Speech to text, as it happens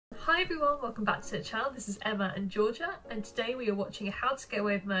Hi everyone, welcome back to the channel. This is Emma and Georgia, and today we are watching How to Get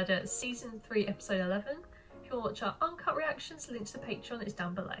Away with Murder Season 3 Episode 11. If you want to watch our uncut reactions, the link to the Patreon is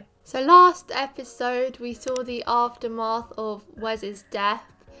down below. So last episode we saw the aftermath of Wes's death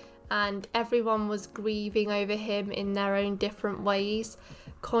and everyone was grieving over him in their own different ways.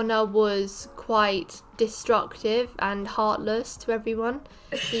 Connor was quite destructive and heartless to everyone.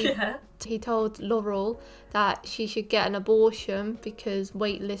 He told Laurel that she should get an abortion because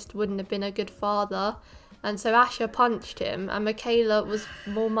Waitlist wouldn't have been a good father. And so Asher punched him, and Michaela was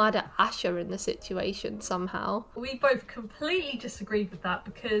more mad at Asher in the situation somehow. We both completely disagreed with that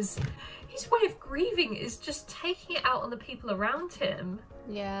because his way of grieving is just taking it out on the people around him.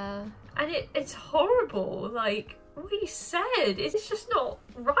 Yeah. And it's horrible. Like, what he said, it's just not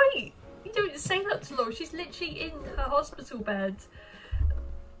right. You don't say that to Laurel. She's literally in her hospital bed,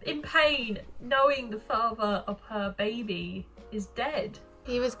 in pain, knowing the father of her baby is dead.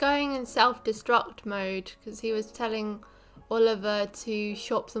 He was going in self-destruct mode because he was telling Oliver to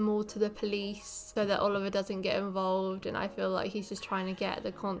shop them all to the police so that Oliver doesn't get involved, and I feel like he's just trying to get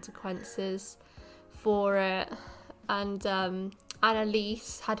the consequences for it. And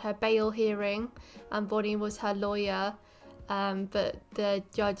Annalise had her bail hearing and Bonnie was her lawyer, but the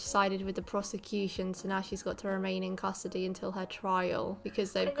judge sided with the prosecution, so now she's got to remain in custody until her trial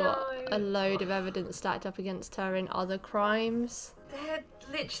because they've got a load of evidence stacked up against her in other crimes. They're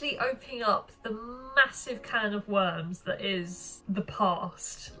literally opening up the massive can of worms that is the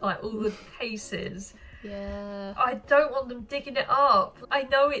past, like all the cases. Yeah. I don't want them digging it up. I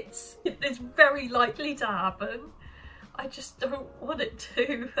know it's very likely to happen. I just don't want it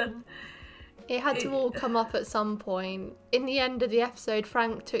to. And it had to all come up at some point. In the end of the episode,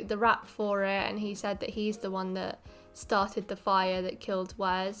 Frank took the rap for it and he said that he's the one that started the fire that killed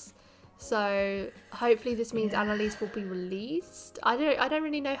Wes. So hopefully this means Annalise will be released. I don't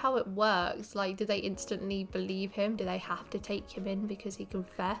really know how it works. Like, do they instantly believe him? Do they have to take him in because he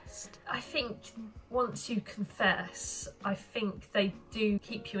confessed? I think once you confess, I think they do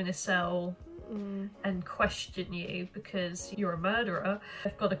keep you in a cell and question you because you're a murderer.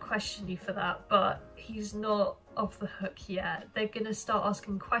 They've got to question you for that, but he's not off the hook yet. They're going to start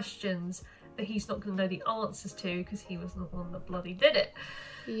asking questions that he's not going to know the answers to because he was the one that bloody did it.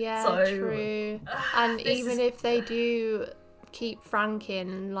 Yeah, so, true. And even if they do keep Frank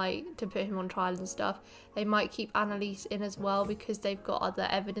in, like, to put him on trial and stuff, they might keep Annalise in as well because they've got other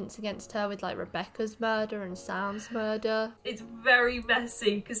evidence against her with, like, Rebecca's murder and Sam's murder. It's very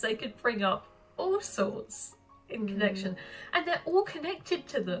messy because they could bring up all sorts in connection, and they're all connected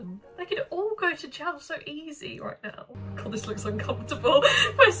to them. They could all go to jail so easy right now. God, this looks uncomfortable.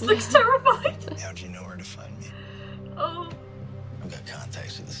 Wes looks terrified. How'd you know where to find me? Oh. I've got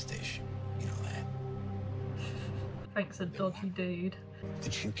contacts at the station. You know that. Frank's a dodgy dude.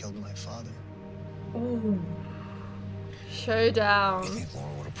 That you killed my father. Ooh. Showdown. You think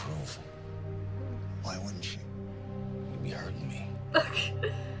Laura would approve? Why wouldn't she? You'd be hurting me.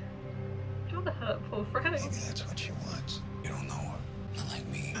 Do you want to hurt poor Frank? Maybe that's what she wants. You don't know her. Not like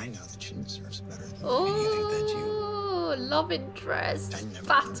me. I know that she deserves better than me. Oh, You think that you? love interest I never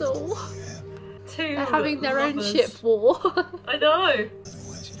battle. They're having their own lovers. ship war. I know.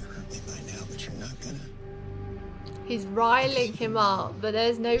 Otherwise you'd hurt me by now, but you're not gonna. He's riling him up, but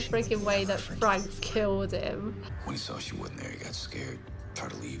there's no freaking way that Frank killed him. When he saw she wasn't there, he got scared,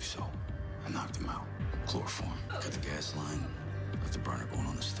 tried to leave, so I knocked him out. Chloroform, cut the gas line, left the burner going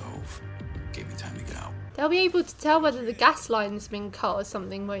on the stove. Gave me time to get out. They'll be able to tell whether the gas line's been cut or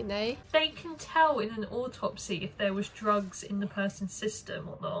something, won't they? They can tell in an autopsy if there was drugs in the person's system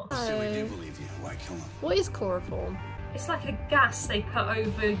or not. Still, we do believe you. Why kill him? What is chloroform? It's like a gas they put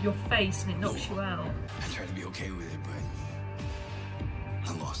over your face and it knocks you out. I tried to be okay with it, but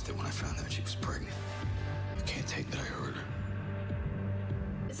I lost it when I found out she was pregnant. I can't take that I hurt her.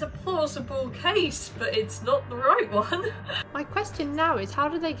 It's a plausible case, but it's not the right one. My question now is, how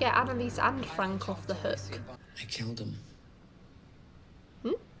do they get Annalise and Frank off the hook? I killed him.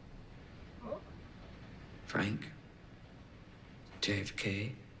 What? Frank,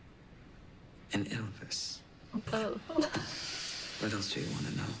 JFK, and Elvis. Oh. What else do you want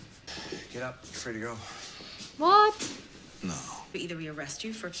to know? Get up. You're free to go. What? No. Either we arrest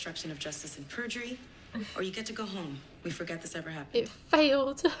you for obstruction of justice and perjury, or you get to go home. We forget this ever happened. It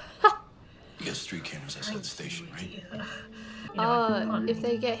failed. You got street cameras outside the station, right? Oh, if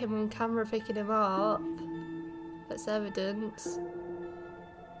they get him on camera picking him up, that's evidence.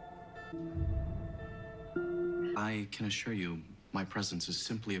 I can assure you, my presence is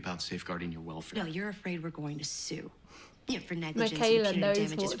simply about safeguarding your welfare. No, you're afraid we're going to sue. Yeah, for negligence Michaela and knows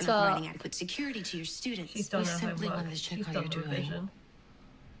punitive damages what's for not up. providing adequate security to your students. She's done We her simply homework. wanted to check She's how done you're the doing. revision.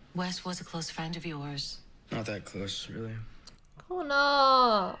 Wes was a close friend of yours. Not that close, really.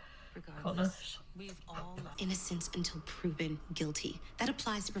 Connor. Regardless, we've all innocence until proven guilty. That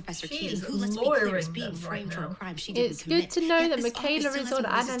applies to Professor She Keating, is who, let's be clear, is lawyering being them framed right for a now. crime she didn't It's commit. good to know Yet that this Michaela office is still on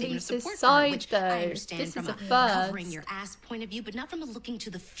has a statement of Annalise's support for her, side, which though. I understand This from is a a first. covering your ass point of view, but not from a looking to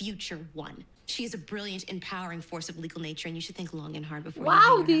the future one. She is a brilliant, empowering force of legal nature, and you should think long and hard before you Wow,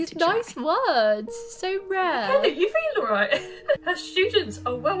 hang her these out to dry. nice words. So rare. Hey, you feel alright? Her students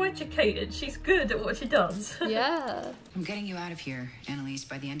are well educated. She's good at what she does. Yeah. I'm getting you out of here, Annalise,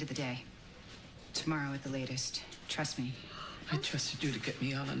 by the end of the day. Tomorrow at the latest. Trust me. I trusted you to get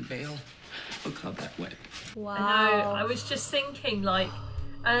me out on bail. Look how that went. Wow. I know. I was just thinking, like,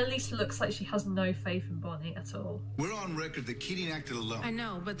 Annalise looks like she has no faith in Bonnie at all. We're on record that Keating acted alone. I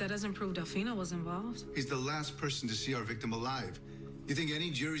know, but that doesn't prove Delfino was involved. He's the last person to see our victim alive. You think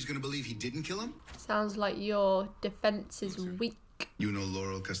any jury's gonna believe he didn't kill him? Sounds like your defense is weak. You know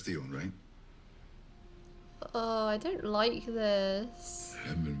Laurel Castillo, right? Oh, I don't like this. I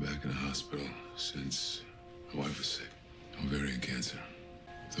haven't been back in the hospital since my wife was sick. Ovarian cancer.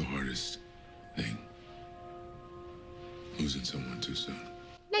 The hardest thing. Losing someone too soon.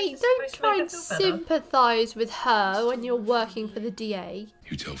 Nate, It's don't supposed to try make and her feel better. sympathise with her when you're working for the DA.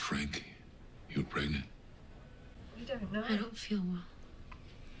 You tell Frank you were pregnant. We don't know. I don't feel well.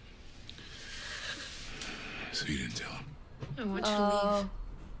 So you didn't tell him. I want you to Oh.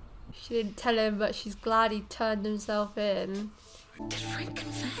 She didn't tell him, but she's glad he turned himself in. leave. Did Frank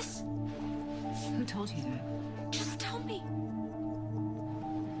confess? Who told you that? Just tell me.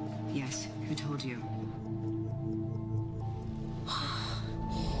 Yes, who told you?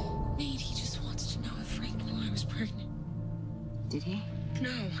 Nate, he just wants to know if Frank knew I was pregnant. Did he?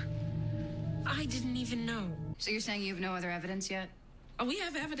 No. I didn't even know. So you're saying you have no other evidence yet? Oh, we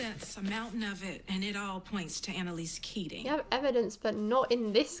have evidence, a mountain of it, and it all points to Annalise Keating. You have evidence, but not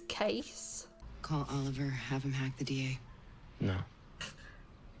in this case. Call Oliver, have him hack the DA. No,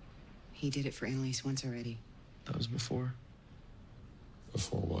 He did it for Annalise once already. that was before.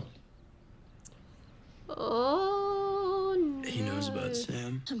 Before what? Oh, no. He knows about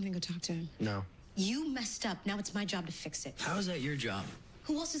Sam. I'm gonna go talk to him. No. You messed up. Now it's my job to fix it. How is that your job?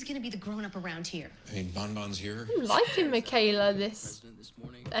 Who else is gonna be the grown-up around here? Hey, Bonbon's here. I'm liking Michaela this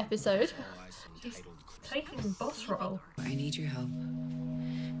episode. Taking the boss role. I need your help.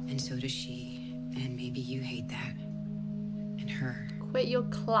 And so does she. And maybe you hate that. And her. Quit your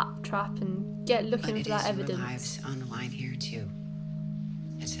claptrap and get But looking it for that is your evidence. lives on the line here, too.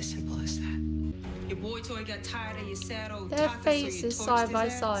 It's as simple as that. Your boy toy got tired of your sad old Their taco, so you faces torched side his by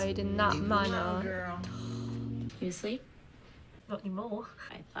ass? side in that Come on, manner. girl. You asleep? Not anymore.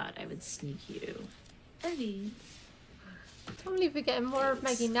 I thought I would sneak you. Eddie. I can't believe we're getting more of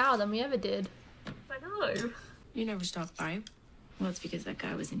Meggy now than we ever did. I know. You never stopped by. Well, it's because that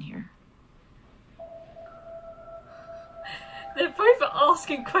guy was in here. They're both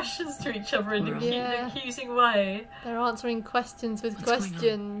asking questions to each other in Yeah. an accusing way. They're answering questions with What's going on?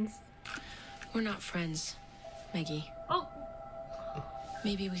 questions. We're not friends, Meggy. Oh,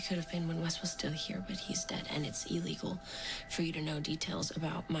 Maybe we could have been when Wes was still here, but he's dead, and it's illegal for you to know details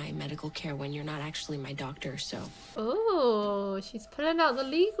about my medical care when you're not actually my doctor, so... Oh, she's pulling out the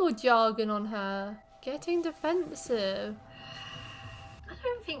legal jargon on her. Getting defensive. I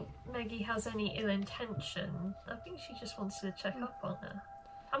don't think Meggy has any ill intention. I think she just wants to check up on her.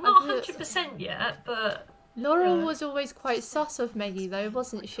 I'm not 100% yet, but Laurel Yeah. was always quite sus of Meggy though,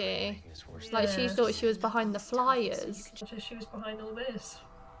 wasn't she? Like she Yeah. thought she was behind the flyers. she was behind all this.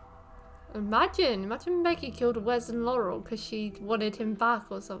 Imagine Meggy killed Wes and Laurel because she wanted him back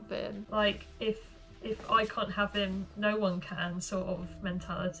or something. Like, if I can't have him, no one can sort of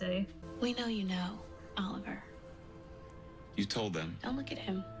mentality. We know you know, Oliver. You told them. Don't look at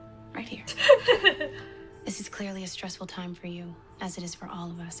him. Right here. This is clearly a stressful time for you, as it is for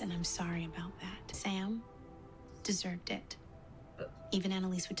all of us, and I'm sorry about that. Sam deserved it. Even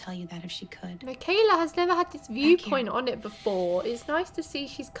Annalise would tell you that if she could. Michaela has never had this viewpoint on it before. It's nice to see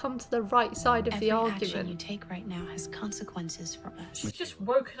she's come to the right side of Every the action you argument. take right now has consequences for us. She's just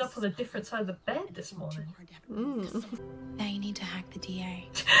woken up on a different side of the bed this morning. Now you need to hack the DA.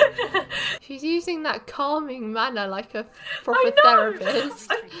 She's using that calming manner like a proper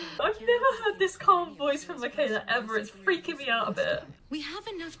therapist. I've never heard this calm voice from Michaela ever. It's freaking me out a bit. We have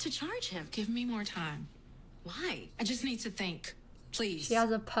enough to charge him. Give me more time. Why? I just need to think. Please. She has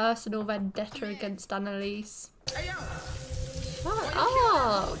a personal vendetta against Annalise. Hey, yo. Shut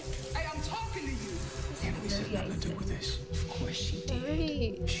up! Hey, I'm talking to you. Annalise had nothing to do with this. Of course she They're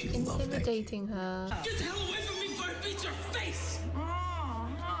really She loved that intimidating her. Get the hell away from me before I beat your face.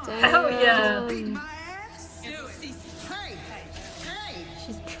 Hell yeah. Damn. Ass. Do it.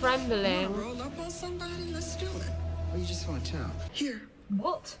 She's trembling. Roll up on somebody? Let's do it. Or you just want to tell? Here.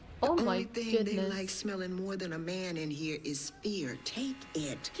 What? Oh the my only thing goodness. they like smelling more than a man in here is fear. Take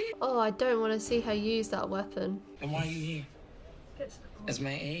it. Oh, I don't want to see her use that weapon. And why are you here? As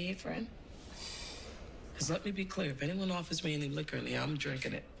my AA friend? Because let me be clear, if anyone offers me any liquor in here, I'm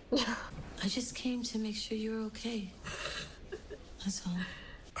drinking it. I just came to make sure you're okay. That's all.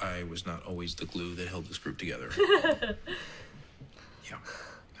 I was not always the glue that held this group together. Yeah,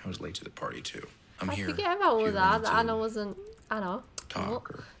 I was late to the party too. I'm I here. forget about all that. That Anna to wasn't Anna. talk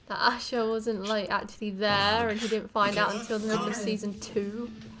or That Asher wasn't like actually there, and he didn't find out until the end of season 2.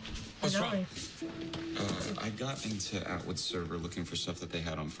 What's wrong? I got into Atwood's server looking for stuff that they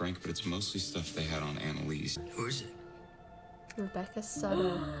had on Frank, but it's mostly stuff they had on Annalise. Who is it? Rebecca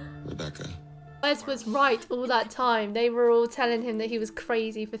Sutter. Rebecca. Wes was right all that time. They were all telling him that he was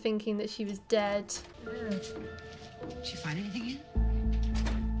crazy for thinking that she was dead. Did you find anything yet?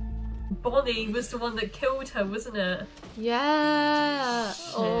 Bonnie was the one that killed her, wasn't it? Yeah.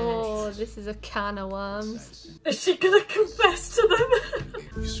 Oh, this is a can of worms. Is she gonna confess to them?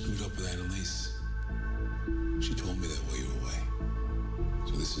 You screwed up with Annalise. She told me that while you were away.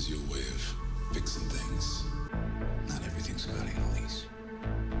 So this is your way of fixing things. Not everything's about Annalise.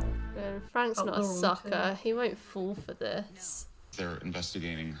 Frank's not a Laurel sucker. He won't fall for this. They're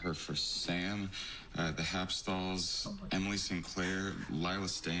investigating her for Sam, the Hapstalls, Emily Sinclair, Lila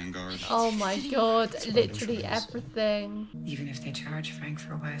Stangard. Oh my god, literally everything. Even if they charge Frank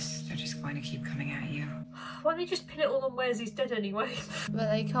for Wes, they're just going to keep coming at you. Why don't they just pin it all on Wes? He's dead anyway. But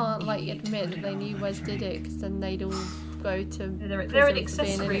they can't like admit that they knew Wes did it, because then they'd all go to They're an prison for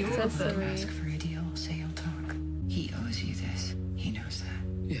accessory, being all an of them. accessory. Ask for a deal, say you'll talk. He owes you this. He knows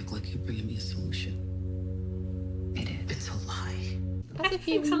that. You act like you're bringing me a solution. It is. It's a lie. As if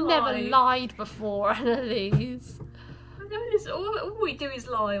you've It's a never lie. lied before, Annalise. All we do is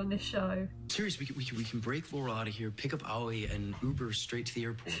lie on this show. Seriously, we can break Laurel out of here, pick up Aoi, and Uber straight to the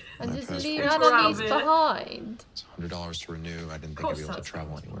airport. And just passport. leave Grab Annalise it. behind. It's $100 to renew. I didn't think I'd course be able to that's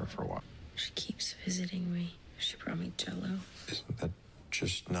travel anywhere for a while. She keeps visiting me. She brought me Jell-O. Isn't that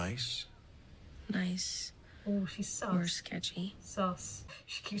just nice? Nice Oh, she's sus. or sketchy. Sus.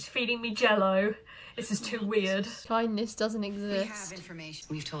 She keeps feeding me Jello. This is too weird. Kindness doesn't We have exist. information.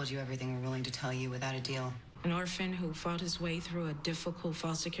 We've told you everything we're willing to tell you without a deal. An orphan who fought his way through a difficult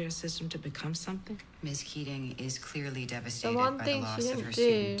foster care system to become something. Ms. Keating is clearly devastated one by the thing loss she of didn't her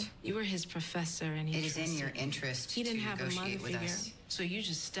do. student. You were his professor and he It is in trusted your you. interest He didn't to have a mother negotiate with figure. us. So you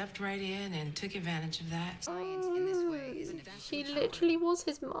just stepped right in and took advantage of that. Science in this way is an She literally was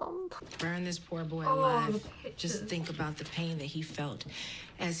his mum. Burn this poor boy Oh, alive. the pictures. Just think about the pain that he felt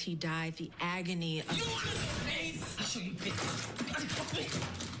as he died, the agony of...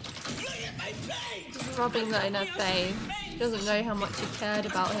 Rubbing that in her face. She doesn't know how much he cared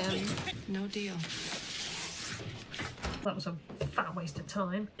about him. No deal. That was a fat waste of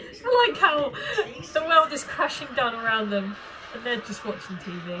time. I like how the world is crashing down around them and they're just watching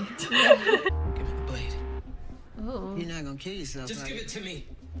TV. Give me the blade. Oh. You're not gonna kill yourself. Just are give you? it to me.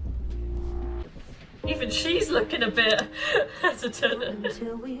 Even she's looking a bit hesitant.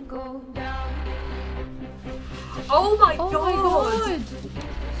 Until we go down. Oh my Oh god! my god!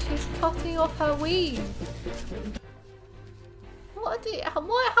 She's cutting off her weave.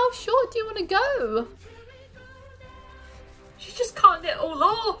 How short do you want to go? She's just cutting it all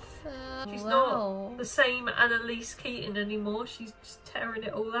off. She's wow. not the same Annalise Keating anymore. She's just tearing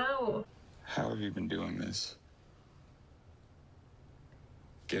it all out. How have you been doing this?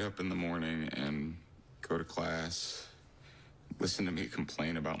 Get up in the morning and go to class. Listen to me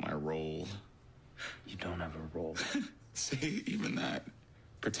complain about my role. You don't have a role. See, even that.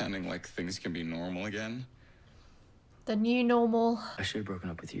 Pretending like things can be normal again. The new normal. I should have broken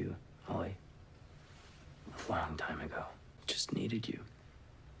up with you, Ollie. A long time ago. Just needed you.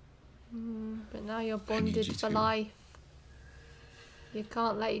 But now you're need bonded you for too. life. You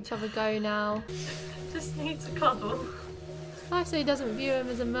can't let each other go now. Just needs a cuddle. Nice, so he doesn't view him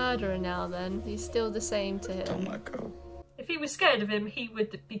as a murderer now then. He's still the same to him. Don't let go. If he was scared of him, he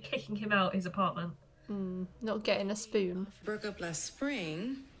would be kicking him out his apartment. Not getting a spoon. Broke up last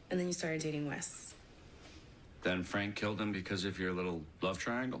spring, and then you started dating Wes. Then Frank killed him because of your little love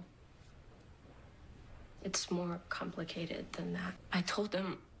triangle? It's more complicated than that. I told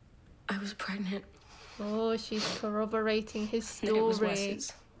him I was pregnant. Oh, she's corroborating his And it was story.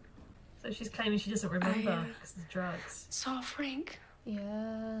 Wes's. So she's claiming she doesn't remember because of the drugs. Saw Frank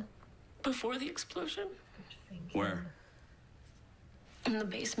Yeah. before the explosion Where? in the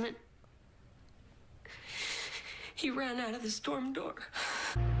basement. He ran out of the storm door.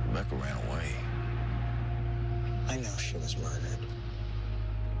 Rebecca ran away. I know she was murdered.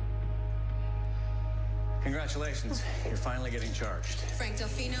 Congratulations. You're finally getting charged. Frank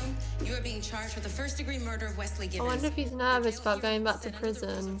Delfino, you are being charged with the first-degree murder of Wesley I Gibbons. wonder if he's nervous about going back to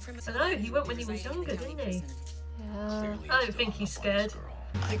prison. I know, he went when he was younger, didn't he? Yeah. I don't think he's scared.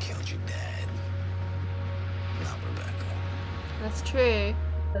 I killed your dad, not Rebecca. That's true.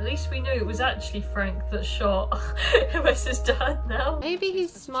 At least we knew it was actually Frank that shot Wes's dad now. Maybe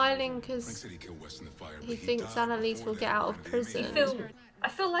he's smiling because he thinks Annalise will get out of prison. I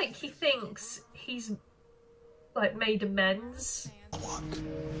feel like he thinks he's like made amends.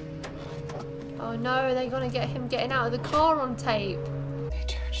 Oh no, they're gonna get him getting out of the car on tape. They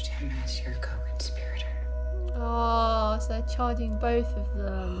charged him as your co-conspirator. Oh, so they're charging both of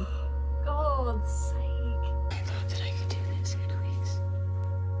them. God's sake. I thought that I could do this, Annalise.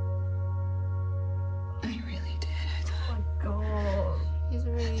 I really did. I thought. Oh my God. He's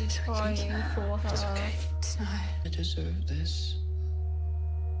really trying for her. It's okay. It's not. I deserve this.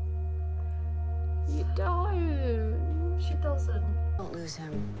 You don't. She doesn't. Don't lose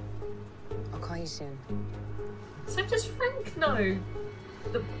him. I'll call you soon. So does Frank know?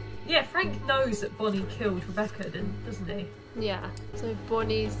 Yeah, Frank knows that Bonnie killed Rebecca, doesn't he? Yeah. So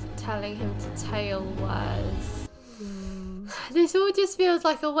Bonnie's telling him to tail Wes. This all just feels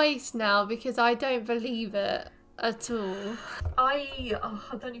like a waste now because I don't believe it at all. I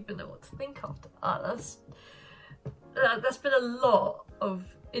don't even know what to think after that. That's been a lot of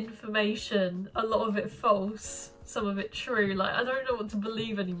information, a lot of it false, some of it true. Like, I don't know what to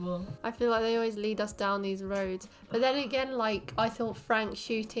believe anymore. I feel like they always lead us down these roads. But then again, like, I thought Frank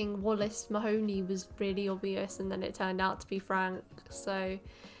shooting Wallace Mahoney was really obvious and then it turned out to be Frank. So,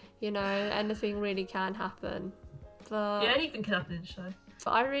 you know, anything really can happen. But yeah, anything can happen in the show.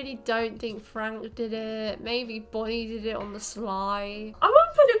 But I really don't think Frank did it. Maybe Bonnie did it on the sly. I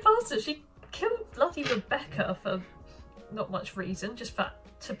won't put it past her. She killed bloody Rebecca for not much reason, just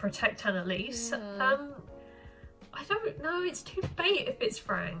to protect Annalise. Yeah. I don't know, it's too bait if it's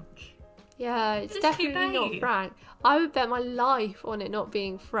Frank. Yeah, it's definitely not Frank. I would bet my life on it not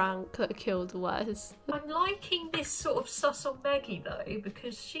being Frank that killed Wes. I'm liking this sort of sus on Meggy though,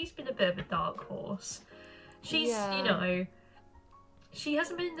 because she's been a bit of a dark horse. She's, you know, she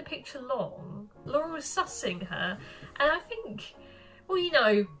hasn't been in the picture long. Laurel's sussing her, and I think, well, you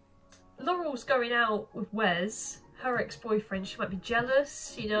know, Laurel's going out with Wes, her ex-boyfriend. She might be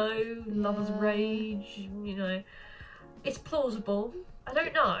jealous, you know, lover's rage, you know. It's plausible. I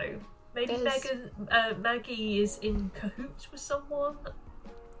don't know. Maybe Meggy is in cahoots with someone.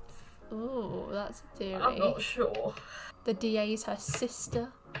 Oh, that's a theory. I'm not sure. The DA's her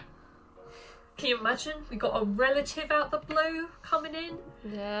sister. Can you imagine? We got a relative out the blue coming in.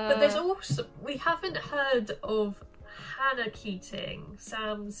 Yeah. But there's also, we haven't heard of Hannah Keating,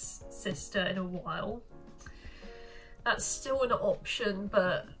 Sam's sister, in a while. That's still an option,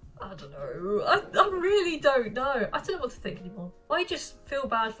 but I don't know. I really don't know. I don't know what to think anymore. I just feel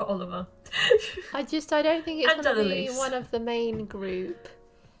bad for Oliver. I don't think it's and going to be Annalise. one of the main group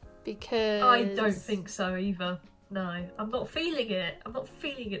because I don't think so either. No, I'm not feeling it. I'm not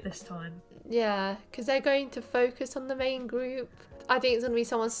feeling it this time. Yeah, because they're going to focus on the main group. I think it's going to be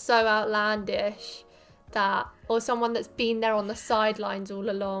someone so outlandish that, or someone that's been there on the sidelines all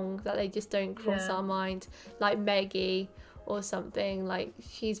along that they just don't cross our mind, like Meggy or something. Like,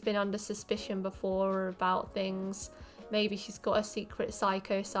 she's been under suspicion before about things. Maybe she's got a secret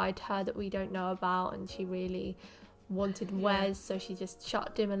psycho side to her that we don't know about, and she really wanted Wes, so she just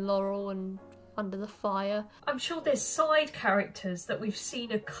shut him and Laurel and under the fire. I'm sure there's side characters that we've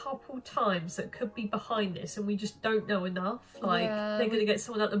seen a couple times that could be behind this and we just don't know enough. Like, they're going to get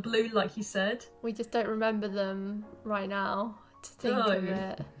someone out the blue, like you said. We just don't remember them right now to think of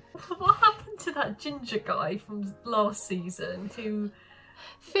it. What happened to that ginger guy from last season who...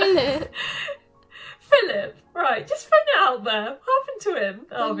 Philip! Philip! Right, just put it out there. What happened to him?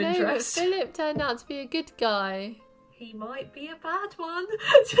 I know, but Philip turned out to be a good guy. He might be a bad one.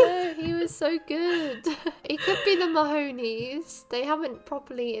 No, he was so good. It could be the Mahonies. They haven't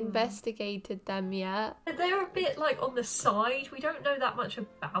properly investigated them yet. They're a bit like on the side. We don't know that much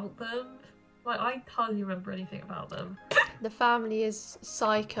about them. Like, I hardly remember anything about them. The family is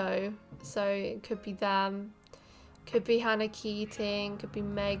psycho, so it could be them. Could be Hannah Keating, could be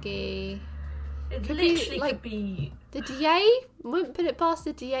Meggy. It literally could be... The DA? Wouldn't put it past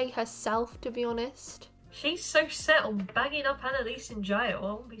the DA herself, to be honest. She's so set on banging up Annalise in jail, I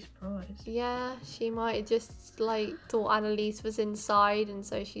won't be surprised. Yeah, she might have just, like, thought Annalise was inside, and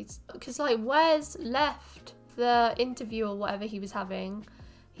so she's... Because, like, Wes left the interview or whatever he was having.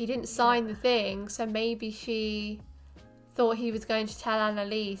 He didn't sign the thing, so maybe she thought he was going to tell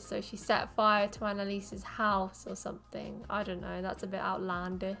Annalise, so she set fire to Annalise's house or something. I don't know, that's a bit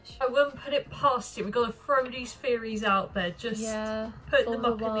outlandish. I wouldn't put it past you. We've got to throw these theories out there, just put them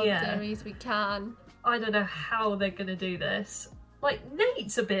up in the air. Theories we can. I don't know how they're going to do this. Like,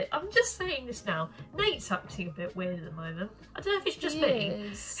 Nate's a bit, I'm just saying this now, Nate's acting a bit weird at the moment. I don't know if it's just me.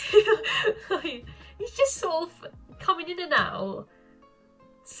 Like, he's just sort of coming in and out.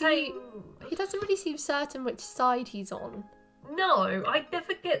 He doesn't really seem certain which side he's on. No, I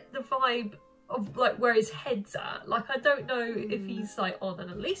never get the vibe of like where his head's at. Like, I don't know if he's like on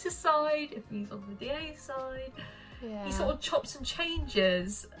Annalise's side, if he's on the DA's side. Yeah. He sort of chops and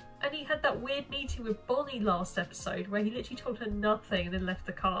changes. And he had that weird meeting with Bonnie last episode where he literally told her nothing and then left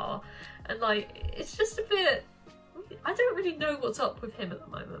the car. And like, it's just a bit... I don't really know what's up with him at the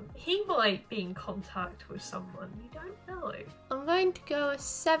moment. He might be in contact with someone, you don't know. I'm going to go a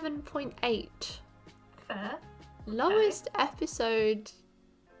 7.8. Fair. Lowest episode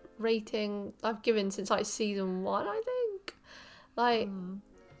rating I've given since like season 1, I think. Like,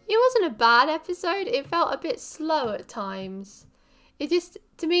 it wasn't a bad episode. It felt a bit slow at times. It just,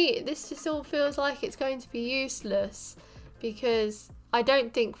 to me, this just all feels like it's going to be useless because I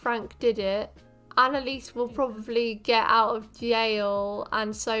don't think Frank did it. Annalise will probably get out of jail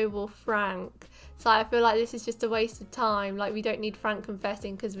and so will Frank. So I feel like this is just a waste of time. Like, we don't need Frank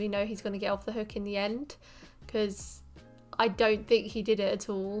confessing because we know he's going to get off the hook in the end. Because I don't think he did it at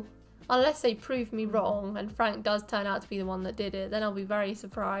all. Unless they prove me wrong and Frank does turn out to be the one that did it, then I'll be very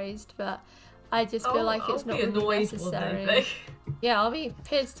surprised. But I just feel like it's not really necessary. Yeah, I'll be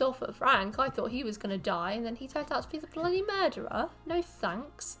pissed off at Frank. I thought he was going to die and then he turned out to be the bloody murderer. No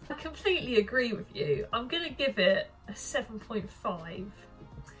thanks. I completely agree with you. I'm going to give it a 7.5.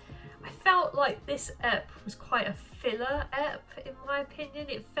 I felt like this ep was quite a filler ep, in my opinion.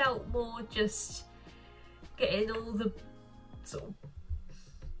 It felt more just getting all the sort of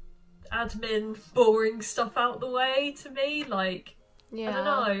admin, boring stuff out the way to me. Like, I don't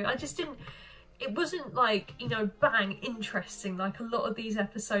know. I just didn't... It wasn't like, you know, bang, interesting like a lot of these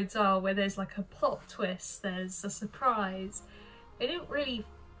episodes are where there's like a plot twist, there's a surprise. I didn't really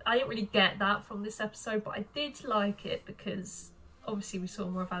get that from this episode, but I did like it because obviously we saw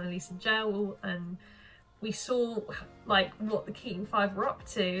more of Annalise in jail and we saw like what the Keating Five were up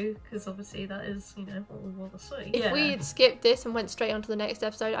to, because obviously that is, you know, what we want to see. If we had skipped this and went straight on to the next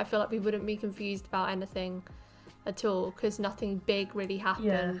episode, I feel like we wouldn't be confused about anything at all because nothing big really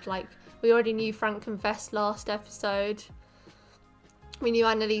happened. Like, we already knew Frank confessed last episode. We knew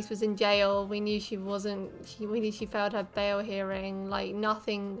Annalise was in jail. We knew she failed her bail hearing. Like,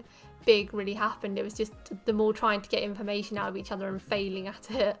 nothing big really happened. It was just them all trying to get information out of each other and failing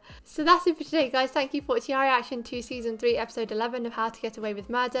at it. So that's it for today, guys. Thank you for watching our reaction to season 3 episode 11 of How to Get Away with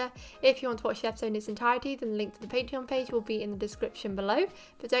Murder. If you want to watch the episode in its entirety, then the link to the Patreon page will be in the description below,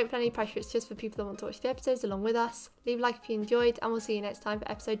 but don't put any pressure. It's just for people that want to watch the episodes along with us. Leave a like if you enjoyed and we'll see you next time for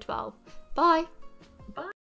episode 12. Bye.